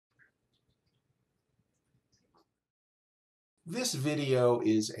This video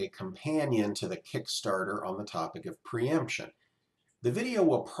is a companion to the Kickstarter on the topic of preemption. The video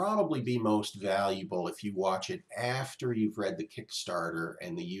will probably be most valuable if you watch it after you've read the Kickstarter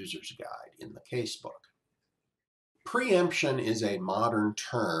and the user's guide in the casebook. Preemption is a modern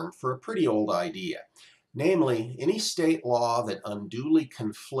term for a pretty old idea. Namely, any state law that unduly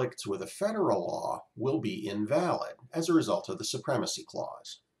conflicts with a federal law will be invalid as a result of the Supremacy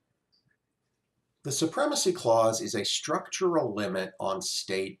Clause. The Supremacy Clause is a structural limit on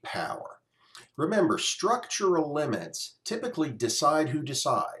state power. Remember, structural limits typically decide who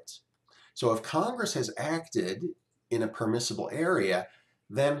decides. So if Congress has acted in a permissible area,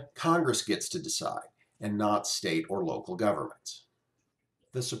 then Congress gets to decide, and not state or local governments.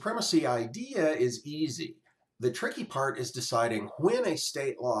 The supremacy idea is easy. The tricky part is deciding when a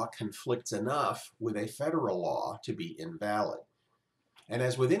state law conflicts enough with a federal law to be invalid. And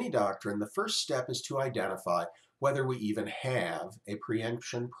as with any doctrine, the first step is to identify whether we even have a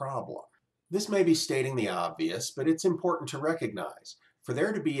preemption problem. This may be stating the obvious, but it's important to recognize. For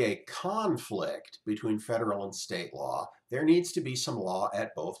there to be a conflict between federal and state law, there needs to be some law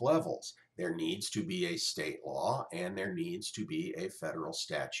at both levels. There needs to be a state law, and there needs to be a federal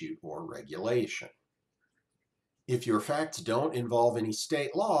statute or regulation. If your facts don't involve any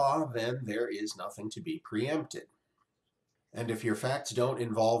state law, then there is nothing to be preempted. And if your facts don't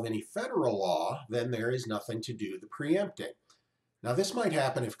involve any federal law, then there is nothing to do the preempting. Now, this might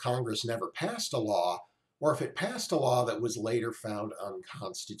happen if Congress never passed a law, or if it passed a law that was later found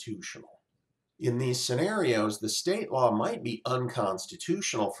unconstitutional. In these scenarios, the state law might be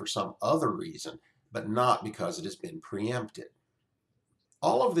unconstitutional for some other reason, but not because it has been preempted.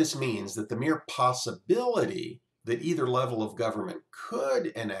 All of this means that the mere possibility that either level of government could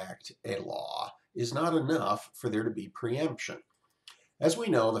enact a law is not enough for there to be preemption. As we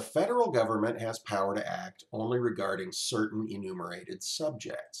know, the federal government has power to act only regarding certain enumerated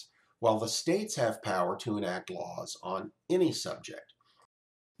subjects, while the states have power to enact laws on any subject.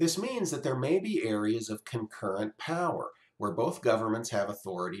 This means that there may be areas of concurrent power where both governments have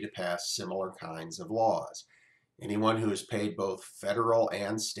authority to pass similar kinds of laws. Anyone who has paid both federal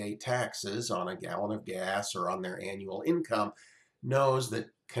and state taxes on a gallon of gas or on their annual income knows that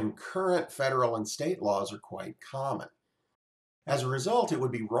concurrent federal and state laws are quite common. As a result, it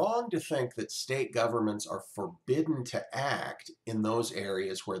would be wrong to think that state governments are forbidden to act in those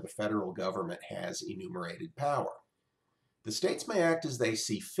areas where the federal government has enumerated power. The states may act as they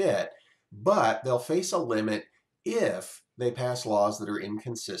see fit, but they'll face a limit if they pass laws that are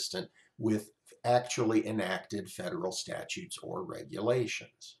inconsistent with actually enacted federal statutes or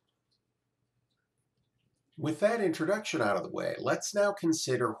regulations. With that introduction out of the way, let's now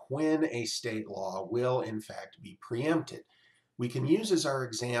consider when a state law will in fact be preempted. We can use as our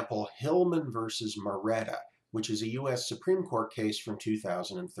example Hillman versus Moretta, which is a U.S. Supreme Court case from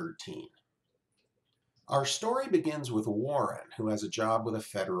 2013. Our story begins with Warren, who has a job with a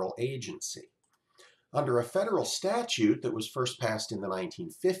federal agency. Under a federal statute that was first passed in the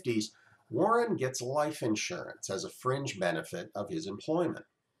 1950s, Warren gets life insurance as a fringe benefit of his employment.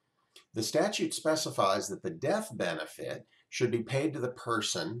 The statute specifies that the death benefit should be paid to the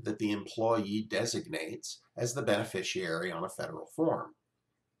person that the employee designates as the beneficiary on a federal form.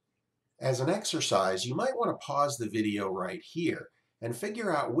 As an exercise, you might want to pause the video right here and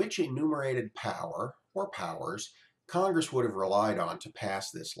figure out which enumerated power or powers Congress would have relied on to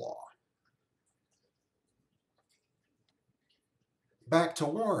pass this law. Back to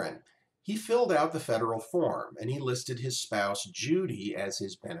Warren. He filled out the federal form and he listed his spouse Judy as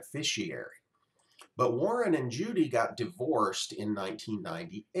his beneficiary. But Warren and Judy got divorced in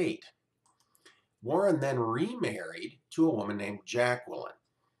 1998. Warren then remarried to a woman named Jacqueline,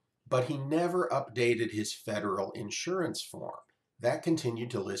 but he never updated his federal insurance form. That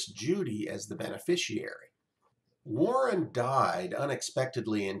continued to list Judy as the beneficiary. Warren died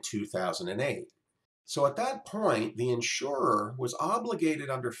unexpectedly in 2008. So at that point, the insurer was obligated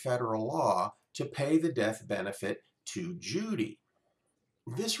under federal law to pay the death benefit to Judy.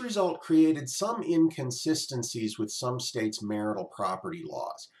 This result created some inconsistencies with some states' marital property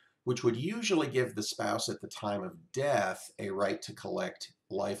laws, which would usually give the spouse at the time of death a right to collect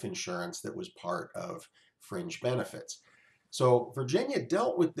life insurance that was part of fringe benefits. So Virginia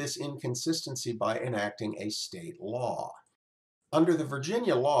dealt with this inconsistency by enacting a state law. Under the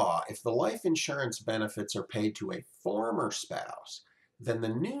Virginia law, if the life insurance benefits are paid to a former spouse, then the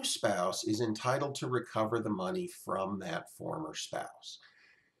new spouse is entitled to recover the money from that former spouse.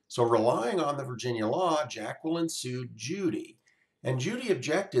 So relying on the Virginia law, Jacqueline sued Judy, and Judy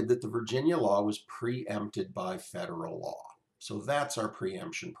objected that the Virginia law was preempted by federal law. So that's our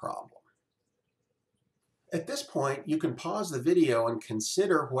preemption problem. At this point, you can pause the video and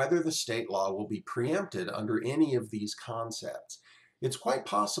consider whether the state law will be preempted under any of these concepts. It's quite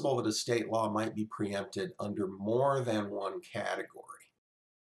possible that a state law might be preempted under more than one category.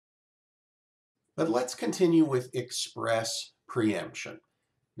 But let's continue with express preemption.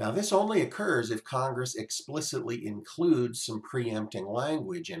 Now, this only occurs if Congress explicitly includes some preempting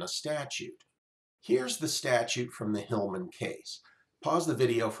language in a statute. Here's the statute from the Hillman case. Pause the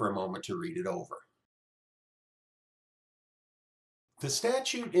video for a moment to read it over. The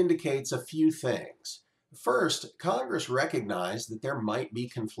statute indicates a few things. First, Congress recognized that there might be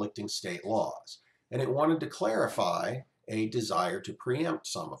conflicting state laws, and it wanted to clarify a desire to preempt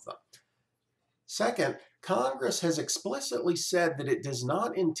some of them. Second, Congress has explicitly said that it does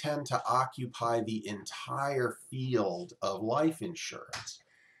not intend to occupy the entire field of life insurance.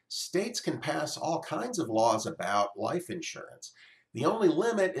 States can pass all kinds of laws about life insurance. The only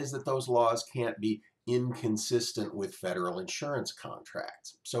limit is that those laws can't be inconsistent with federal insurance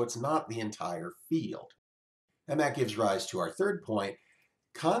contracts. So it's not the entire field. And that gives rise to our third point.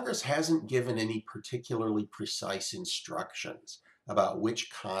 Congress hasn't given any particularly precise instructions about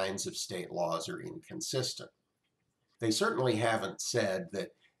which kinds of state laws are inconsistent. They certainly haven't said that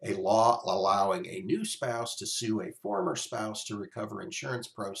a law allowing a new spouse to sue a former spouse to recover insurance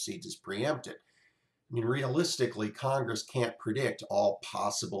proceeds is preempted. I mean, realistically, Congress can't predict all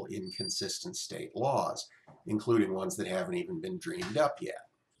possible inconsistent state laws, including ones that haven't even been dreamed up yet.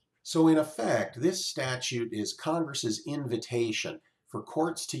 So in effect, this statute is Congress's invitation for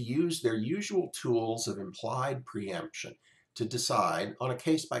courts to use their usual tools of implied preemption to decide on a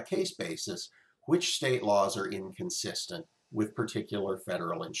case-by-case basis which state laws are inconsistent with particular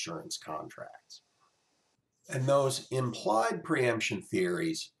federal insurance contracts. And those implied preemption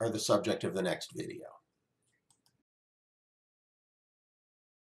theories are the subject of the next video.